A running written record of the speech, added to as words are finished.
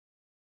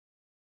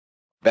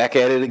Back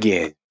at it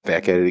again.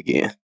 Back at it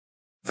again.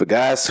 For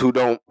guys who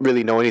don't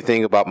really know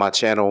anything about my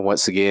channel,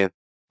 once again,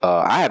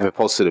 I haven't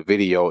posted a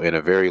video in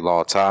a very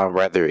long time.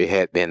 Rather, it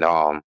had been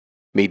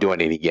me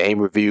doing any game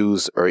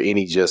reviews or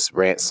any just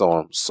rants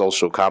on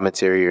social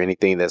commentary or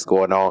anything that's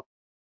going on.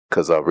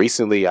 Because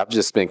recently, I've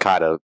just been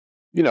kind of,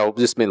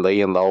 just been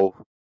laying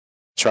low,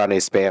 trying to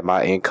expand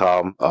my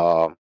income,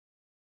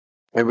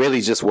 and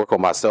really just work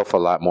on myself a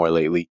lot more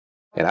lately.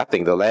 And I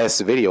think the last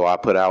video I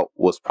put out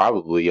was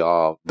probably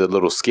the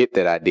little skit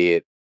that I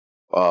did,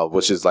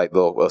 which is like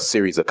a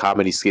series of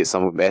comedy skits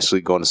I'm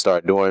actually going to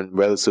start doing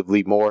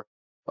relatively more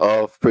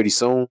of pretty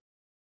soon.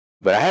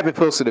 But I haven't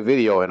posted a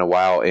video in a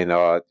while,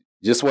 and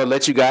just want to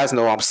let you guys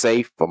know I'm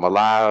safe, I'm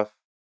alive,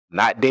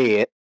 not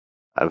dead.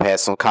 I've had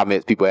some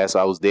comments, people asked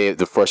if I was dead.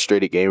 The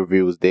frustrated game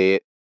review was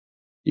dead.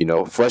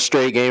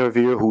 Frustrated game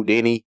reviewer,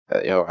 Houdini,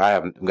 I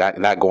am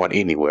not going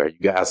anywhere. You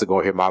guys are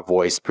going to hear my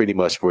voice pretty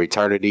much for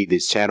eternity.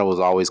 This channel is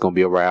always going to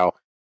be around,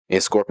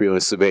 and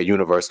Scorpio&Sebek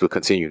universe will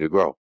continue to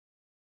grow.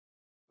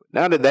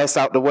 Now that that's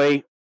out the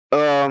way,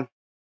 kind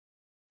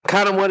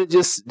of want to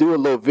just do a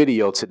little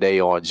video today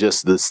on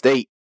just the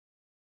state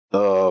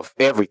of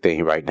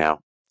everything right now.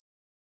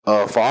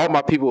 For all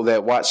my people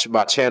that watch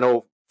my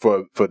channel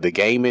for the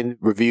gaming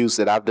reviews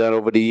that I've done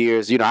over the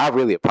years, I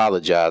really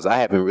apologize. I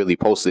haven't really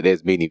posted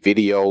as many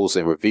videos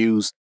and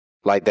reviews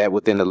like that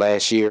within the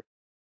last year.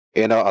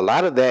 And a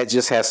lot of that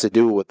just has to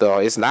do with,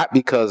 it's not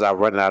because I'm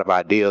running out of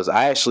ideas.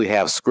 I actually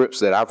have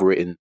scripts that I've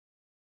written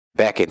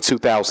back in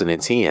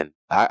 2010.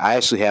 I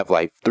actually have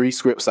like 3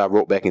 scripts I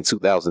wrote back in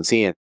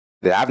 2010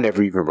 that I've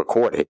never even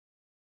recorded.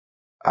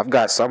 I've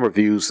got some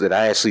reviews that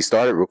I actually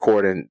started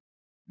recording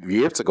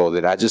years ago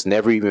that I just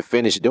never even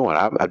finished doing.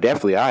 I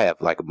have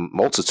like a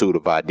multitude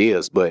of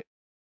ideas, but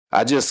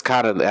I just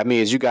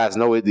as you guys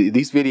know,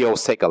 these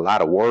videos take a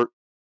lot of work.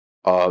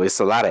 It's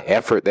a lot of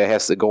effort that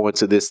has to go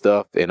into this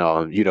stuff.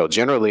 And,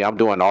 generally I'm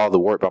doing all the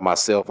work by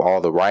myself,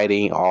 all the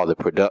writing, all the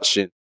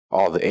production,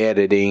 all the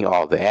editing,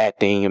 all the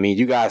acting. I mean,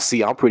 you guys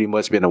see, I'm pretty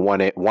much been a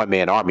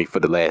one-man army for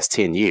the last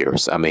 10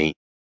 years. I mean,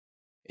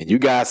 and you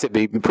guys have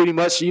been pretty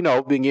much,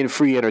 been getting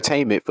free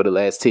entertainment for the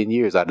last 10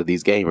 years out of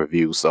these game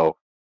reviews. So,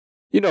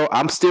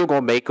 I'm still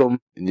going to make them,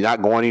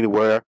 not going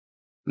anywhere.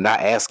 I'm not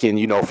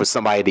asking, for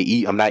somebody to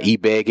eat. I'm not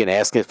e-begging,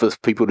 asking for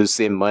people to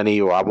send money,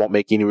 or I won't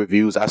make any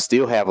reviews. I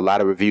still have a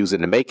lot of reviews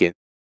in the making.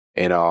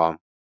 And,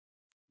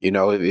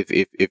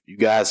 if you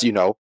guys,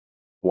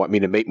 want me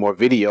to make more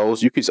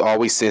videos, you can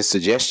always send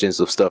suggestions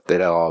of stuff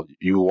that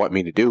you want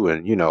me to do.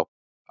 And,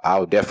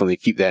 I'll definitely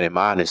keep that in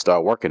mind and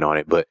start working on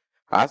it. But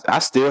I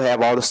still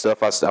have all the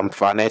stuff. I'm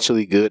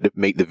financially good to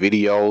make the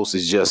videos.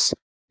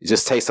 It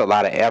just takes a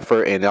lot of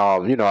effort, and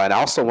and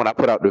also when I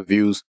put out the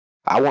reviews,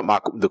 I want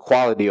the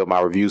quality of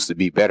my reviews to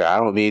be better.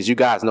 As you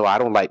guys know, I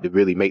don't like to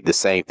really make the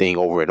same thing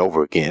over and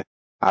over again.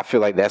 I feel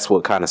like that's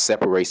what kind of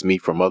separates me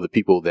from other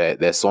people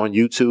that's on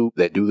YouTube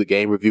that do the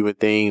game reviewing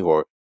thing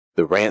or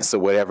the rants or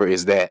whatever,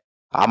 is that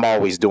I'm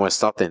always doing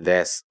something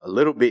that's a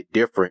little bit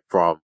different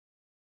from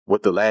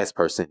what the last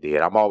person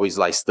did. I'm always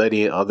like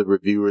studying other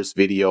reviewers'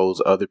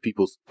 videos, other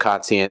people's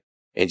content,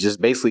 and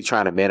just basically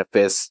trying to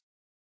manifest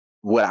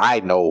what I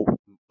know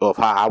of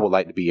how I would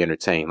like to be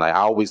entertained. Like, I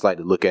always like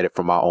to look at it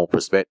from my own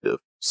perspective.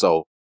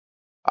 So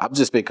I've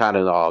just been kind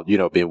of,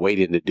 been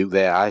waiting to do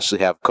that. I actually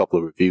have a couple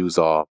of reviews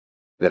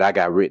that I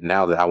got written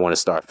now that I want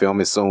to start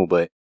filming soon.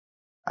 But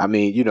I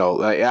mean,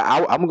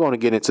 I'm going to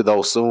get into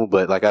those soon.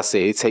 But like I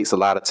said, it takes a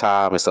lot of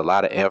time. It's a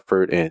lot of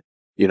effort. And,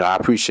 I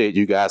appreciate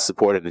you guys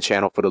supporting the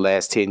channel for the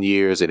last 10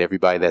 years and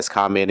everybody that's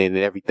commenting and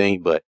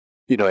everything. But,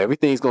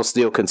 everything's going to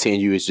still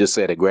continue. It's just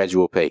at a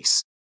gradual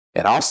pace.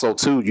 And also,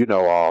 too,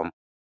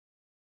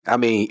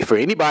 for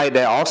anybody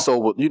that also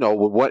would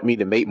want me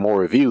to make more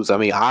reviews,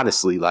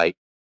 honestly, like,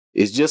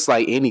 it's just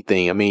like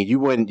anything. You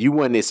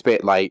wouldn't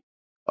expect like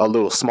a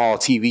little small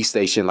TV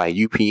station like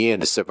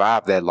UPN to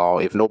survive that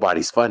long if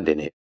nobody's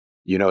funding it.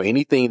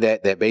 Anything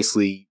that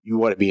basically you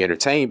want to be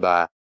entertained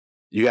by,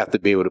 you have to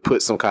be able to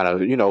put some kind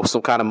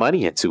of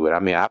money into it.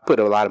 I put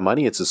a lot of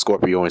money into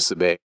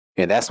Scorpio&Sebek,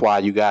 and that's why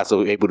you guys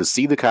are able to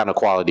see the kind of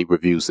quality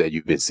reviews that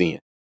you've been seeing.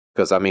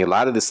 Because, a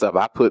lot of this stuff,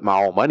 I put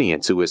my own money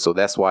into it, so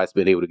that's why it's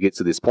been able to get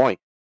to this point.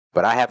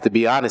 But I have to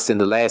be honest, in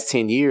the last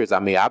 10 years,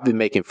 I've been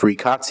making free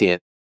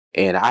content,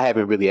 and I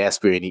haven't really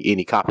asked for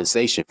any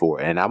compensation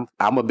for it. And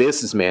I'm a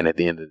businessman at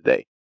the end of the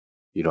day.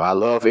 I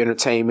love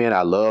entertainment,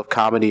 I love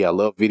comedy, I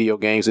love video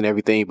games and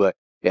everything, but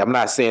I'm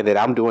not saying that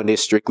I'm doing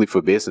this strictly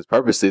for business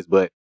purposes,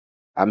 but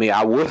I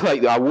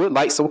would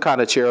like some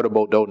kind of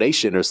charitable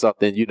donation or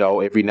something,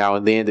 every now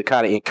and then to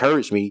kind of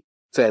encourage me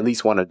to at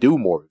least want to do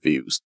more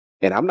reviews.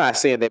 And I'm not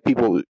saying that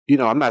people,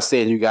 I'm not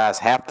saying you guys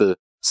have to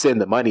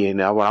send the money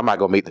and I'm not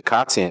going to make the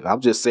content.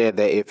 I'm just saying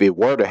that if it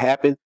were to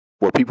happen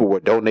where people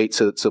would donate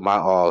to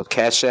my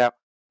Cash App,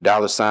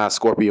 $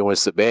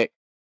 Scorpio&Sebek,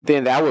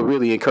 then that would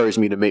really encourage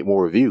me to make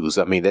more reviews.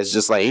 That's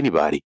just like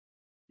anybody.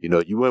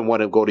 You wouldn't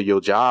want to go to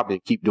your job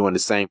and keep doing the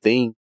same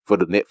thing for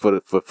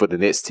the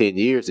next 10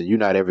 years and you're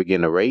not ever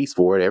getting a raise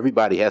for it.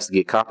 Everybody has to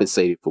get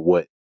compensated for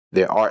what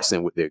their arts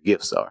and what their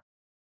gifts are.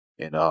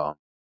 And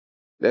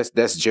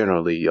that's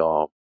generally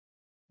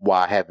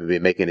why I haven't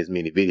been making as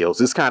many videos.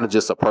 It's kind of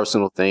just a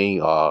personal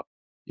thing.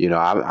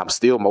 I'm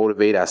still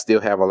motivated. I still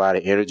have a lot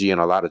of energy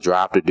and a lot of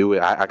drive to do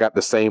it. I got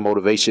the same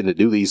motivation to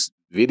do these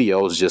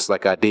videos just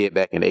like I did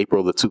back in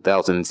April of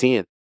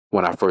 2010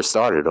 when I first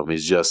started them.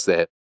 It's just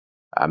that,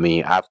 I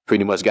mean, I've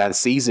pretty much gotten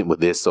seasoned with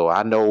this, so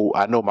I know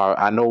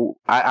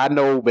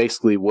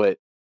basically what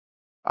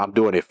I'm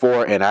doing it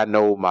for, and I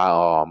know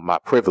my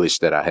privilege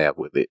that I have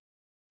with it.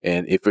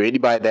 And if for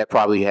anybody that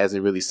probably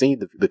hasn't really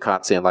seen the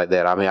content like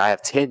that, I mean, I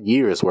have 10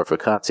 years worth of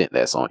content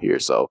that's on here.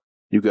 So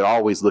you could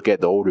always look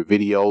at the older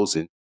videos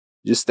and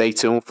just stay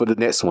tuned for the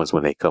next ones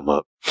when they come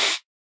up.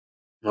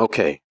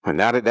 Okay. And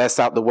now that that's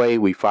out the way,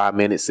 we 5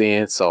 minutes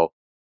in. So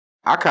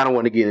I kind of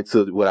want to get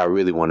into what I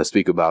really want to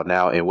speak about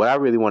now. And what I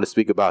really want to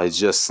speak about is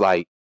just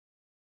like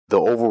the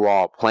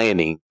overall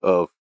planning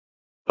of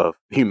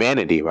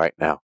humanity right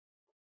now.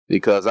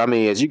 Because, I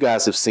mean, as you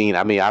guys have seen,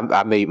 I mean,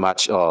 I made my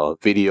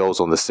videos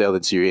on the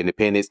selling to your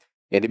independence.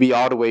 And to be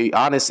all the way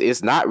honest,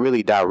 it's not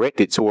really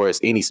directed towards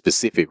any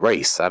specific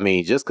race. I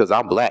mean, just because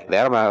I'm black,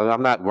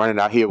 I'm not running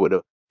out here with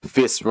a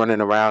fist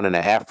running around in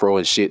an afro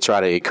and shit,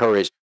 trying to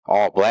encourage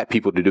all black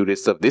people to do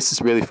this stuff. This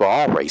is really for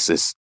all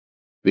races.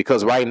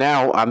 Because right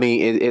now, I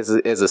mean, as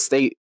a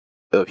state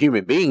of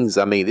human beings,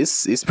 I mean,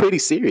 this is pretty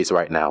serious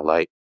right now.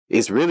 Like,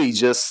 it's really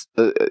just,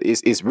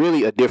 it's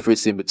really a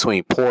difference in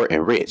between poor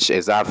and rich,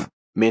 as I've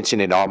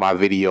mentioned in all my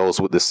videos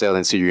with the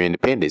selling to your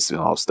independence and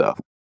all stuff.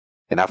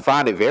 And I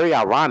find it very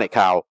ironic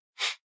how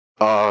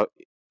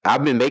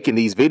I've been making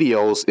these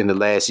videos in the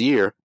last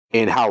year,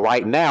 and how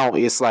right now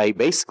it's like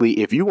basically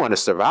if you want to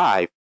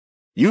survive,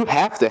 you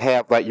have to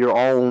have like your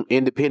own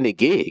independent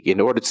gig in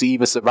order to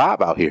even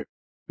survive out here.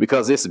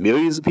 Because there's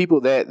millions of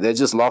people that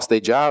just lost their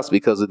jobs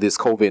because of this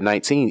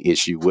COVID-19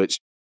 issue, which,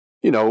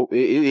 you know, it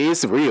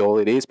is real.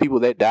 It is people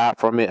that died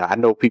from it. I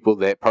know people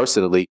that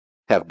personally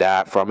have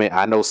died from it.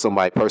 I know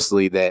somebody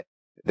personally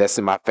that's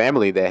in my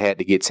family that had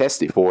to get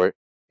tested for it.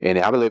 And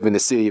I live in the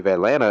city of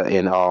Atlanta,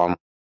 and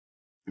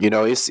you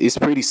know, it's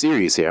pretty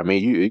serious here. I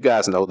mean, you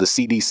guys know the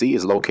CDC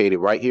is located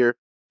right here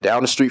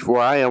down the street from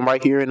where I am,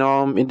 right here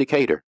in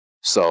Decatur.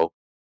 So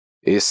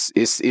it's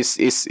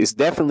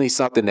definitely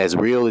something that's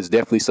real. It's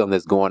definitely something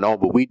that's going on.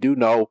 But we do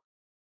know,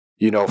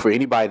 you know, for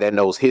anybody that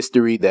knows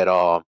history, that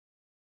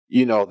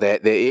you know,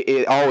 that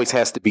it always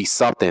has to be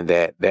something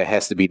that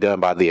has to be done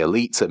by the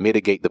elite to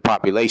mitigate the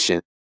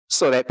population,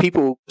 so that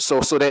people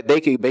so that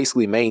they can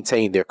basically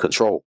maintain their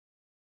control.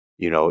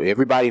 You know,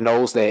 everybody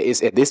knows that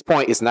it's at this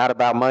point it's not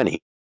about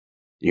money.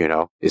 You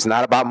know, it's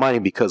not about money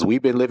because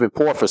we've been living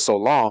poor for so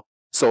long.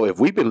 So if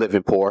we've been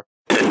living poor,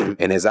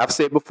 and as I've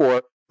said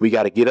before, we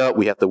got to get up.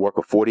 We have to work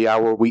a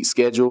 40-hour-a-week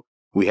schedule.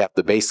 We have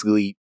to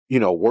basically, you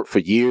know, work for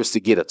years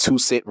to get a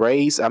 2-cent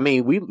raise. I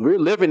mean, we're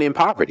living in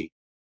poverty.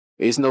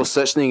 There's no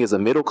such thing as a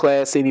middle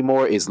class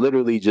anymore. It's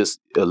literally just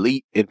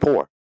elite and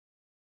poor.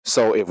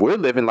 So if we're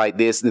living like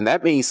this, then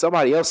that means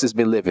somebody else has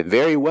been living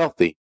very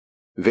wealthy,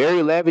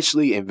 very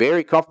lavishly, and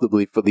very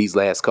comfortably for these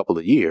last couple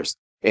of years.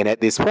 And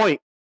at this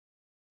point,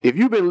 if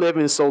you've been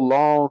living so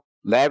long,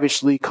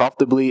 lavishly,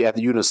 comfortably,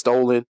 after you've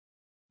stolen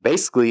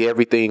basically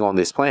everything on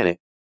this planet,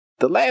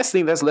 the last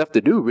thing that's left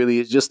to do really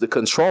is just to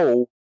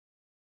control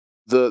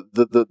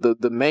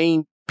the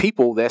main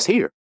people that's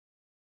here.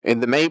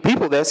 And the main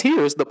people that's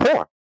here is the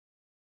poor.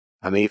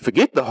 I mean,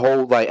 forget the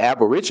whole like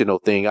Aboriginal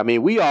thing. I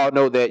mean, we all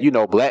know that, you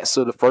know, blacks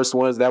are the first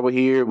ones that were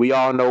here. We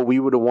all know we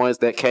were the ones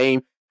that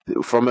came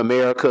from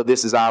America.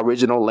 This is our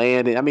original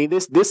land. And I mean,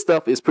 this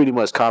stuff is pretty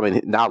much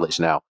common knowledge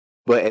now.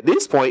 But at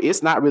this point,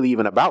 it's not really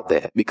even about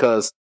that,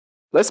 because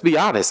let's be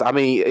honest. I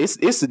mean,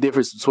 it's the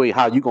difference between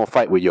how you're going to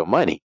fight with your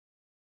money.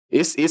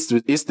 It's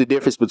the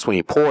difference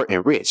between poor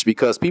and rich,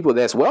 because people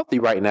that's wealthy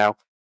right now,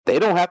 they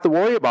don't have to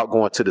worry about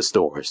going to the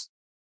stores.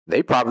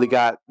 They probably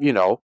got, you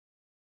know,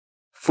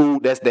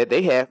 food that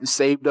they have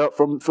saved up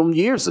from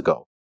years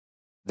ago,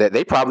 that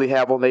they probably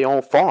have on their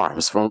own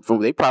farms. From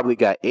they probably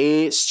got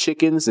eggs,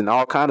 chickens, and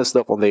all kind of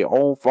stuff on their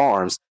own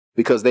farms,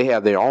 because they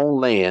have their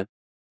own land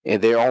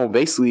and their own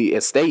basically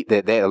estate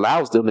that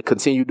allows them to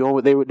continue doing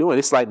what they were doing.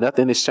 It's like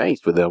nothing has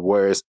changed for them,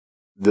 whereas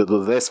the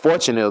less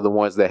fortunate are the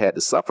ones that had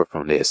to suffer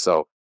from this.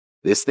 So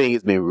this thing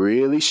has been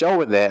really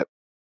showing that,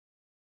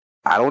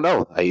 I don't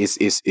know, like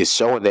it's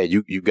showing that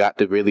you got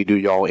to really do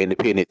your own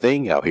independent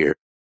thing out here.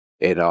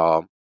 And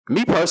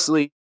me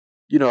personally,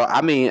 you know,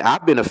 I mean,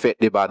 I've been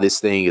affected by this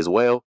thing as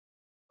well.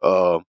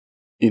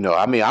 You know,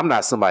 I mean, I'm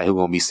not somebody who's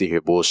gonna be sitting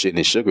here bullshitting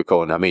and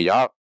sugarcoating. I mean,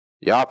 y'all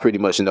pretty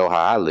much know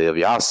how I live.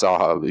 Y'all saw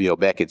how, you know,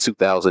 back in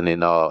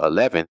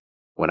 2011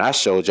 when I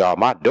showed y'all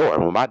my door,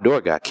 when my door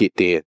got kicked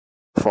in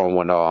from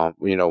when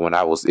you know, when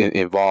I was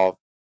involved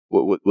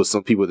with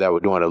some people that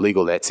were doing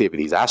illegal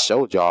activities. I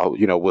showed y'all,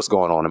 you know, what's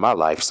going on in my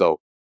life. So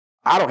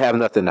I don't have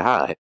nothing to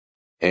hide.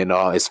 And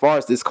as far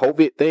as this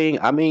COVID thing,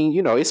 I mean,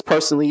 you know, it's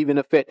personally even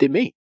affected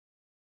me.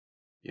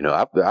 You know,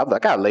 I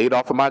got laid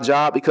off of my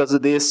job because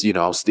of this. You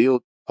know, I'm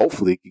still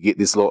hopefully get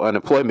this little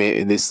unemployment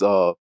and this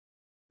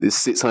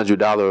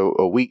 $600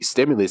 a week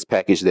stimulus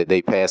package that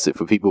they passed it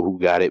for people who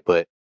got it.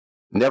 But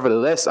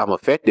nevertheless, I'm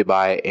affected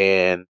by it.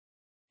 And,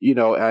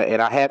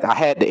 and I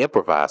had to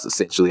improvise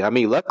essentially. I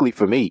mean, luckily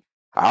for me,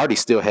 I already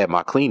still had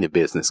my cleaning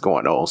business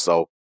going on,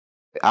 so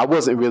I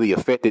wasn't really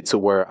affected to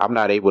where I'm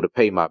not able to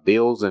pay my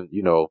bills and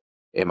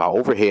and my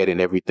overhead and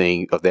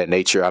everything of that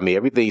nature. I mean,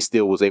 everything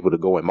still was able to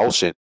go in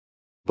motion,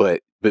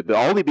 but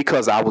only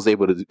because I was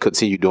able to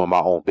continue doing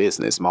my own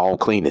business, my own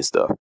cleaning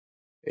stuff.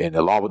 And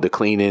along with the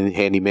cleaning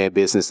handyman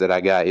business that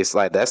I got, it's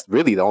like that's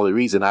really the only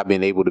reason I've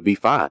been able to be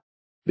fine,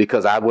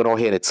 because I went on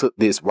ahead and took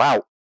this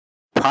route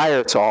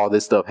prior to all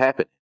this stuff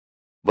happening.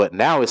 But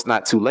now it's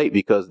not too late,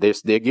 because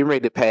they're getting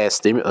ready to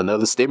pass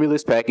another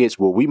stimulus package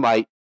where we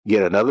might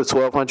get another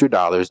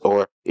 $1,200,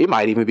 or it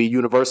might even be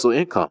universal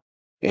income.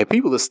 And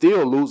people are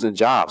still losing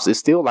jobs. It's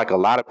still like a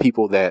lot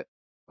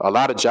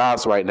of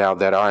jobs right now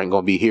that aren't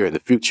going to be here in the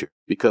future,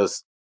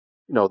 because,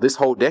 this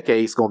whole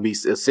decade is going to be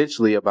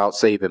essentially about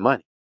saving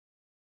money,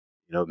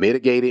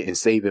 mitigating and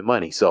saving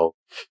money. So,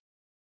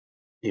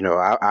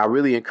 I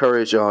really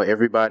encourage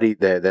everybody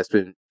that's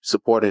been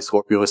supporting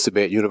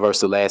Scorpio&Sebek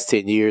Universe the last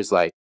 10 years.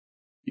 Like,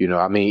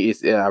 I mean,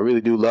 I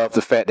really do love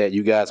the fact that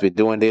you guys been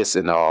doing this,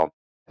 and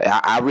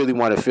I really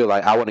want to feel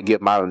like I want to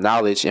get my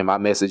knowledge and my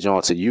message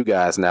on to you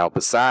guys now,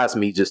 besides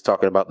me just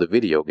talking about the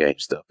video game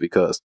stuff,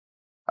 because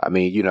I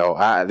mean,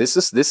 this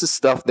is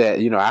stuff that,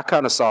 I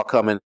kind of saw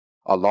coming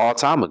a long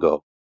time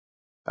ago.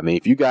 I mean,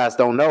 if you guys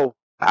don't know,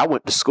 I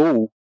went to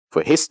school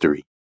for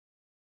history.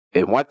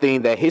 And one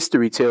thing that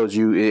history tells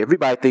you,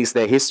 everybody thinks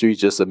that history is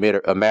just a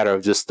matter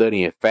of just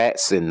studying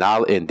facts and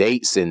knowledge and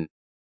dates and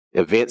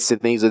events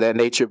and things of that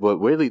nature. But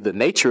really, the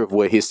nature of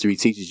what history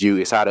teaches you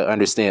is how to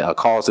understand a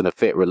cause and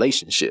effect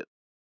relationship.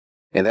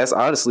 And that's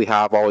honestly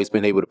how I've always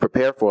been able to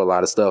prepare for a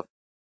lot of stuff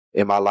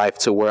in my life,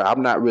 to where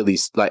I'm not really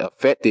like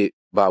affected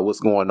by what's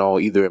going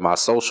on either in my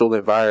social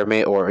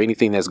environment or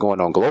anything that's going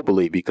on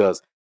globally,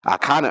 because I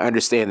kind of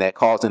understand that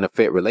cause and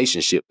effect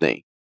relationship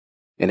thing.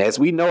 And as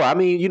we know, I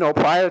mean,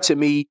 prior to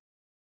me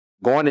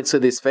going into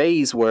this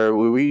phase where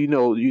we,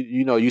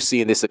 you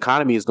seeing this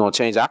economy is going to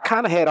change, I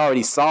kind of had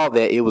already saw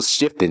that it was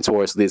shifting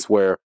towards this,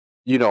 where,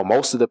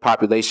 most of the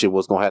population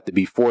was going to have to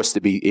be forced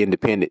to be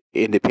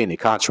independent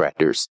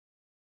contractors.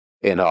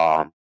 And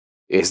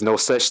it's no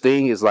such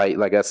thing as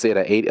like I said,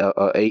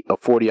 a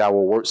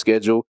 40-hour work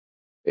schedule,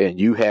 and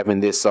you having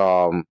this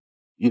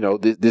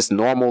this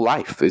normal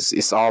life.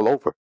 It's all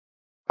over.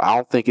 I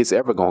don't think it's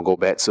ever going to go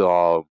back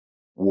to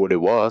what it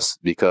was,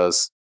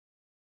 because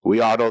we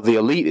all know the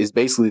elite is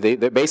basically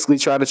they're basically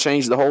trying to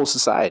change the whole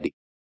society.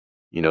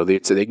 They're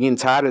getting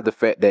tired of the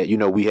fact that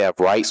we have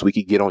rights. We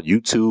could get on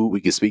YouTube,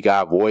 we can speak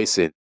our voice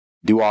and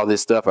do all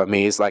this stuff. I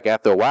mean, it's like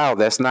after a while,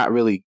 that's not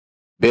really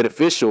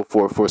beneficial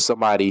for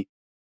somebody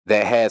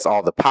that has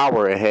all the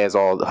power and has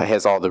all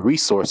the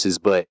resources,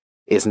 but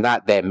it's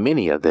not that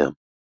many of them.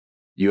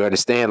 You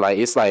understand? Like,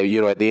 it's like,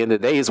 at the end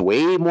of the day, it's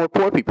way more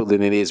poor people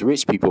than it is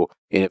rich people.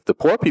 And if the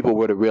poor people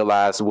were to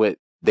realize what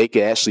they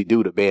could actually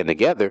do to band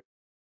together,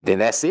 then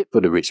that's it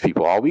for the rich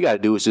people. All we got to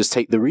do is just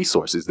take the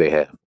resources they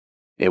have.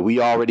 And we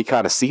already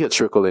kind of see a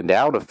trickling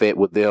down effect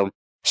with them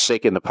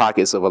shaking the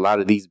pockets of a lot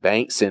of these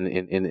banks and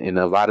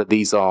a lot of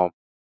these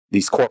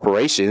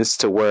corporations,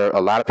 to where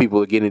a lot of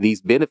people are getting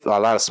these benefits. A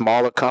lot of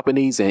smaller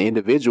companies and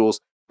individuals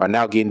are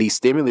now getting these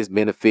stimulus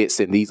benefits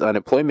and these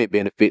unemployment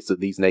benefits of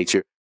these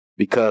nature,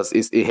 because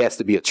it has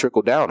to be a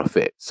trickle down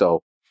effect.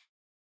 So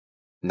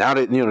now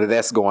that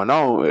that's going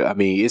on, I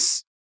mean,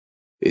 it's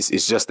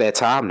just that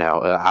time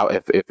now.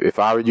 If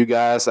I were you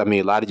guys, I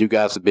mean, a lot of you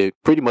guys have been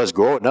pretty much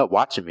growing up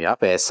watching me. I've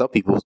had some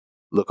people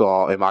look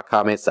all in my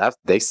comments.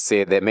 They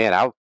said that, man,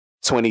 I'm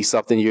 20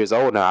 something years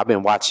old now. I've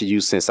been watching you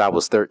since I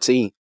was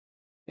 13.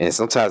 And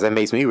sometimes that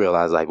makes me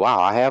realize, like, wow,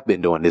 I have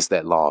been doing this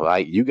that long.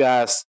 Like, you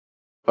guys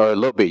are a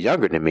little bit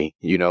younger than me,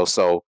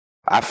 so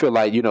I feel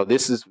like,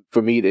 this is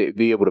for me to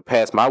be able to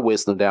pass my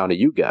wisdom down to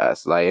you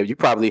guys. Like, you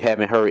probably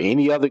haven't heard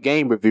any other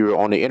game reviewer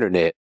on the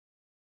internet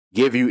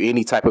give you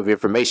any type of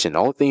information. The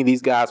only thing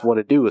these guys want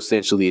to do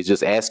essentially is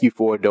just ask you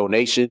for a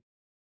donation,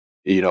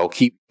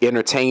 keep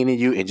entertaining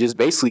you and just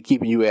basically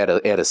keeping you at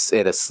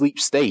a sleep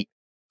state,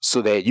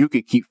 so that you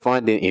could keep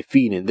funding and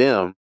feeding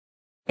them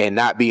and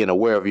not being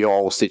aware of your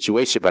own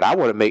situation. But I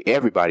want to make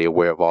everybody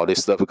aware of all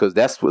this stuff, because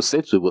that's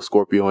essentially what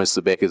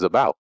Scorpio&Sebek is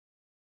about.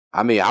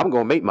 I mean, I'm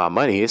going to make my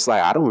money. It's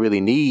like, I don't really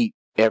need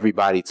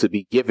everybody to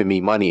be giving me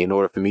money in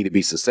order for me to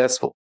be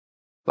successful.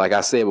 Like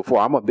I said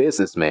before, I'm a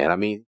businessman. I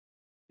mean,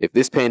 if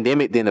this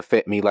pandemic didn't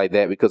affect me like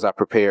that because I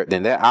prepared,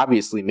 then that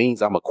obviously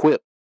means I'm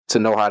equipped to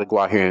know how to go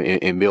out here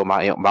and build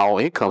my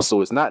own income.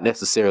 So it's not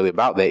necessarily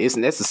about that. It's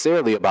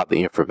necessarily about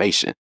the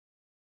information.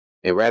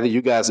 And rather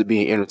you guys are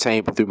being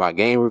entertained through my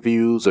game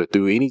reviews or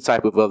through any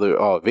type of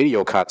other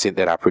video content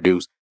that I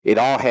produce, it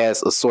all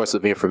has a source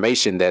of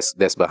information that's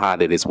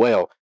behind it as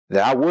well,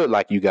 that I would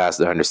like you guys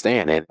to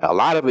understand. And a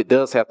lot of it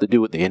does have to do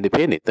with the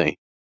independent thing.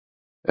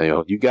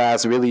 You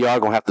guys really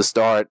are going to have to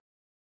start,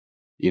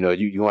 you're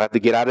going to have to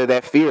get out of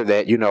that fear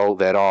that,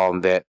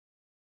 that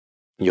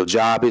your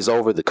job is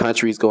over, the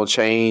country is going to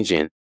change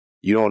and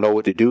you don't know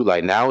what to do.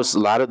 Like, now it's a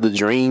lot of the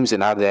dreams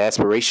and out of the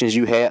aspirations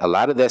you had, a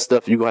lot of that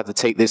stuff, you're going to have to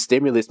take this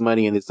stimulus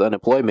money and this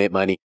unemployment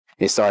money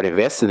and start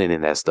investing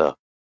in that stuff.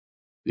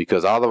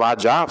 because all of our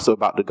jobs are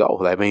about to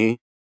go. I mean,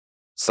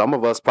 some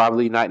of us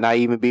probably not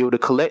even be able to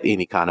collect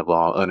any kind of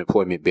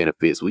unemployment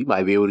benefits. We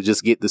might be able to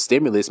just get the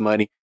stimulus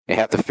money and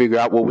have to figure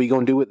out what we're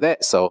going to do with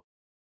that. So,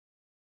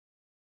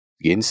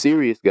 getting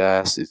serious,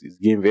 guys. It's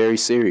getting very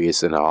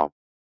serious, and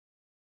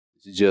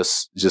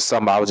just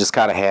something I was just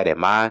kind of had in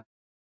mind.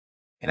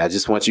 And I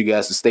just want you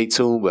guys to stay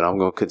tuned, but I'm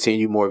going to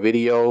continue more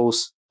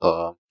videos,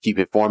 keep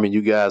informing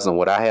you guys on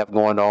what I have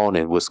going on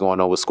and what's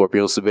going on with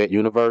Scorpio&Sebek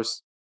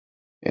universe.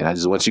 And I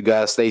just want you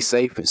guys to stay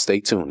safe and stay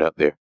tuned up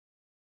there.